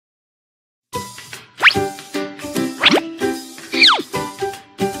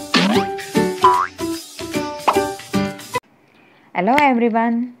Hello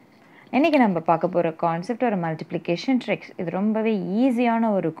everyone. இன்னைக்கு நம்ம பார்க்க போற கான்செப்ட் ஒரு மல்டிப்ளிகேஷன் ட்ரிக்ஸ். இது ரொம்பவே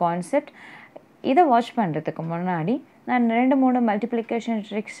ஈஸியான ஒரு கான்செப்ட். இதை வாட்ச் பண்ணுறதுக்கு முன்னாடி நான் 2-3 மல்டிப்ளிகேஷன்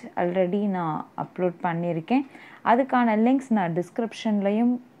ட்ரிக்ஸ் ஆல்ரெடி நான் அப்லோட் பண்ணியிருக்கேன். அதுக்கான லிங்க்ஸ் நான்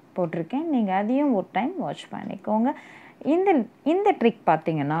டிஸ்கிரிப்ஷன்லையும் போட்டிருக்கேன். நீங்கள் அதையும் ஒரு டைம் வாட்ச் பண்ணிக்கோங்க. இந்த ட்ரிக்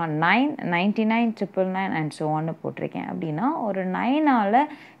பார்த்தீங்கன்னா 9, 99, 999 அண்ட் ஸோ ஆன்னு போட்டிருக்கேன். அப்படின்னா ஒரு 9ஆல்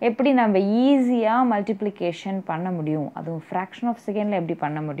எப்படி நம்ம ஈஸியாக மல்டிப்ளிகேஷன் பண்ண முடியும், அதுவும் ஃப்ராக்ஷன் ஆஃப் செகண்டில் எப்படி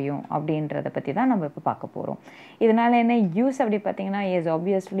பண்ண முடியும் அப்படின்றத பற்றி தான் நம்ம இப்போ பார்க்க போகிறோம். இதனால் என்ன யூஸ் அப்படி பார்த்தீங்கன்னா,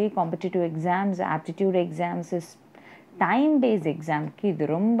 obviously competitive exams, aptitude exams, time paste எக்ஸாமுக்கு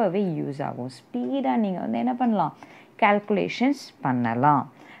இது ரொம்பவே யூஸ் ஆகும். ஸ்பீடாக நீங்கள் என்ன பண்ணலாம், கால்குலேஷன்ஸ் பண்ணலாம்.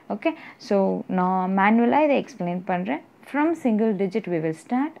 ஓகே, ஸோ நான் மேனுவலாக இதை எக்ஸ்பிளைன் பண்ணுறேன். From single digit we will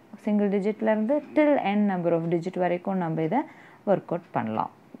start. Single டிஜிட்லேருந்து till n number of digit வரைக்கும் நம்ம இதை ஒர்க் அவுட்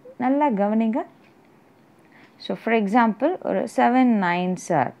பண்ணலாம். நல்லா கவனிங்க. ஸோ ஃபார் எக்ஸாம்பிள் ஒரு 7 9s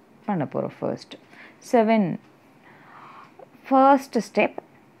பண்ண போகிறோம். ஃபர்ஸ்ட் ஸ்டெப்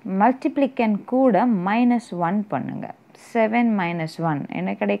மல்டிப்ளிகன் கூட -1 பண்ணுங்க. 7 - 1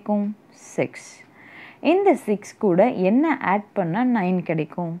 என்ன கிடைக்கும்? 6. இந்த 6 கூட என்ன ஆட் பண்ணால் 9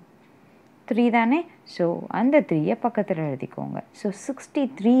 கிடைக்கும்? 3 தானே. ஸோ அந்த 3 பக்கத்தில் எழுதிக்கோங்க. ஸோ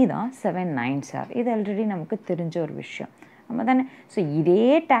 63 தான் 7 9s. இது ஆல்ரெடி நமக்கு தெரிஞ்ச ஒரு விஷயம், நம்ம தானே. ஸோ இதே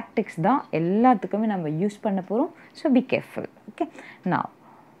டாக்டிக்ஸ் தான் எல்லாத்துக்குமே நம்ம யூஸ் பண்ண போகிறோம். So be careful. ஓகே, நான்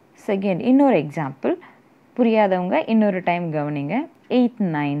செகண்ட் இன்னொரு எக்ஸாம்பிள். புரியாதவங்க இன்னொரு டைம் கவனிங்க. 8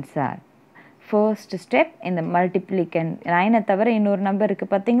 9s. ஃபர்ஸ்ட் ஸ்டெப் இந்த மல்டிப்ளிகன் 9 தவிர இன்னொரு நம்பர்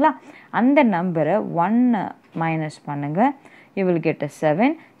இருக்குது பார்த்தீங்களா, அந்த நம்பரை 1 மைனஸ் பண்ணுங்கள். you will get a 7.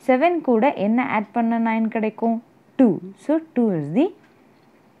 7 கூட என்ன ஆட் பண்ண 9 கிடைக்கும்? 2. so 2 is the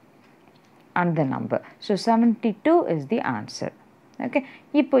another number. so 72 is the answer. okay,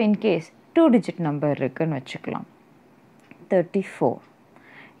 இப்போ in case 2 digit number இருக்குன்னு வச்சுக்கலாம். 34.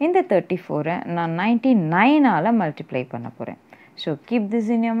 இந்த 34 நான் 99ஆல் மல்டிப்ளை பண்ண போகிறேன். So keep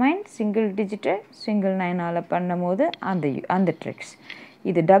this in your mind. Single டிஜிட்டை single 9ஆல் பண்ணும் போது அந்த ட்ரிக்ஸ்.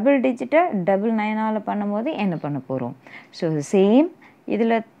 இது டபுள் டிஜிட்டை டபுள் 9ஆல் பண்ணும் போது என்ன பண்ண போகிறோம்? ஸோ சேம்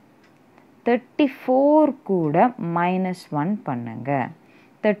இதில் 34 கூட -1 பண்ணுங்க.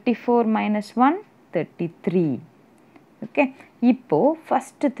 34 - 1 33. ஓகே, இப்போது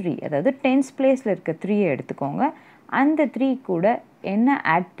ஃபஸ்ட்டு 3, அதாவது 10th பிளேஸில் இருக்க 3 எடுத்துக்கோங்க. அந்த 3 கூட என்ன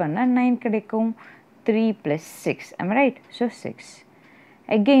ஆட் பண்ணால் 9 கிடைக்கும்? 3 + 6. am I right? So 6.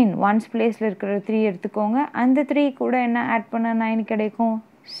 Again once பிளேஸில் இருக்கிற 3 எடுத்துக்கோங்க. அந்த 3 கூட என்ன ஆட் பண்ண 9 கிடைக்கும்?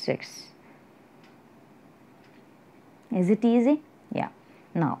 6. Is it easy? யா.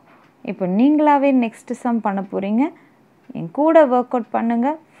 நான் இப்போ நீங்களாகவே நெக்ஸ்ட் சம் பண்ண போகிறீங்க. என் கூட ஒர்க் அவுட்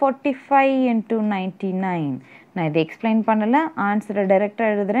பண்ணுங்கள். 45 × 99. நான் இதை எக்ஸ்பிளைன் பண்ணலை, ஆன்சரை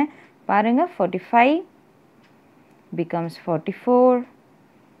டைரெக்டாக எழுதுகிறேன். பாருங்கள், 45 becomes 44,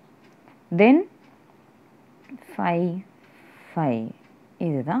 then 5 5.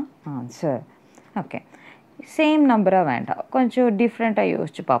 இதுதான் ஆன்சர். ஓகே, சேம் நம்பராக வேண்டாம், கொஞ்சம் டிஃப்ரெண்ட்டாக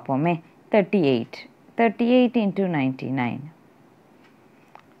யோசிச்சு பார்ப்போமே. 38 × 99.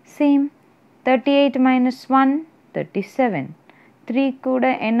 சேம். 38 - 1 37. 3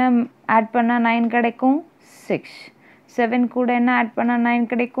 கூட என்ன ஆட் பண்ணால் 9 கிடைக்கும்? 6. 7 கூட என்ன ஆட் பண்ணால் 9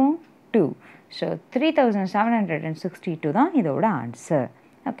 கிடைக்கும்? 2. ஸோ 3762 தான் இதோட ஆன்சர்.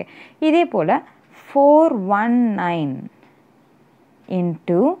 ஓகே, இதே போல் 419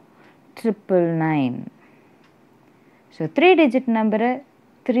 into 999. ஸோ 3 digit நம்பரை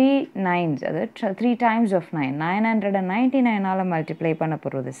 3 9s, அதாவது 3 times of 9, 999ஆல் மல்டிப்ளை பண்ண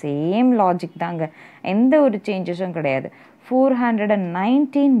போகிறது. சேம் லாஜிக் தாங்க, எந்த ஒரு சேஞ்சஸும் கிடையாது.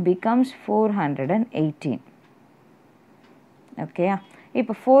 419 becomes 418. ஓகேயா?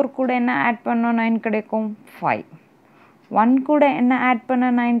 இப்போ 4 கூட என்ன ஆட் பண்ணோம் 9 கிடைக்கும்? 5. 1 கூட என்ன ஆட்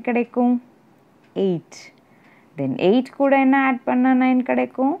பண்ண 9 கிடைக்கும்? 8. தென் 8 கூட என்ன ஆட் பண்ண 9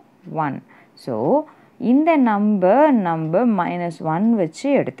 கிடைக்கும்? 1. ஸோ இந்த நம்பர் -1 வச்சு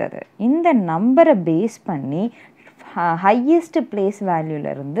எடுத்தது. இந்த நம்பரை பேஸ் பண்ணி ஹையஸ்ட் பிளேஸ்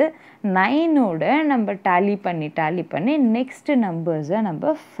வேல்யூலேருந்து 9ஓட நம்ம டேலி பண்ணி நெக்ஸ்ட் நம்பர்ஸை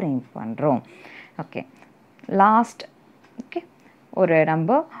நம்ம ஃப்ரேம் பண்ணுறோம். Okay, last. ஓகே, ஒரு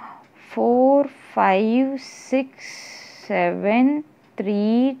நம்பர் 4 5 6 7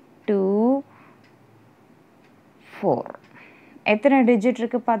 3 2 4. எத்தனை டிஜிட்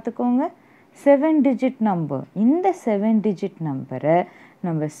இருக்குது பார்த்துக்கோங்க? 7 digit நம்பர். இந்த 7 digit நம்பரை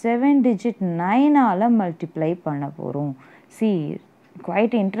நம்ம 7 digit 9ஆல் மல்டிப்ளை பண்ண போகிறோம். C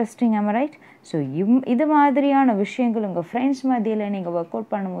quite interesting am I right? So இது மாதிரியான விஷயங்கள் உங்கள் ஃப்ரெண்ட்ஸ் மத்தியில் நீங்கள் ஒர்க் அவுட்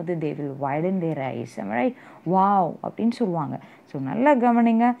பண்ணும்போது they will widen their eyes, am I right? Wow அப்படின்னு சொல்லுவாங்க. ஸோ நல்லா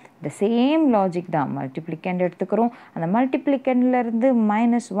கவனிங்க. த சேம் லாஜிக் தான். மல்டிப்ளிகண்ட் எடுத்துக்கிறோம். அந்த மல்டிப்ளிகண்ட்லேருந்து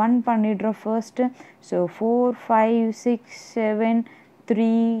 -1 பண்ணிடுறோம் ஃபர்ஸ்ட்டு. ஸோ 4 5 6 7 3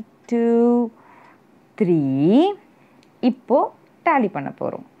 2 3. இப்போது டேலி பண்ண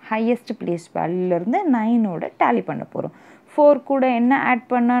போகிறோம். ஹையஸ்ட் பிளேஸ் வேல்யூலேருந்து 9ஓட டேலி பண்ண போகிறோம். 4 கூட என்ன ஆட்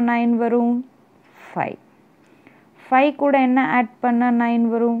பண்ணால் 9 வரும்? 5. 5 கூட என்ன ஆட் பண்ணால் 9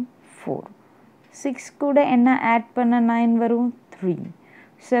 வரும்? 4. 6 கூட என்ன ஆட் பண்ணால் 9 வரும்? 3.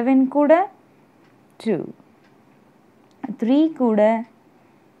 7 கூட 2. 3 கூட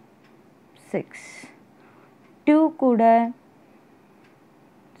 6. 2 கூட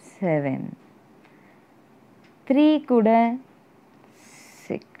 7. 3 கூட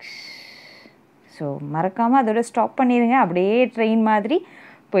 6. ஸோ மறக்காமல் அதோட ஸ்டாப் பண்ணிடுங்க. அப்படியே ட்ரெயின் மாதிரி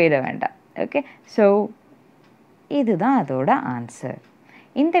போயிட வேண்டாம். ஓகே, ஸோ இதுதான் அதோட ஆன்சர்.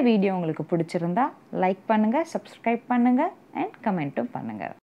 இந்த வீடியோ உங்களுக்கு பிடிச்சிருந்தா லைக் பண்ணுங்கள், சப்ஸ்கிரைப் பண்ணுங்கள் அண்ட் கமெண்ட்டும்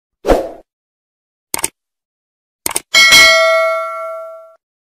பண்ணுங்கள்.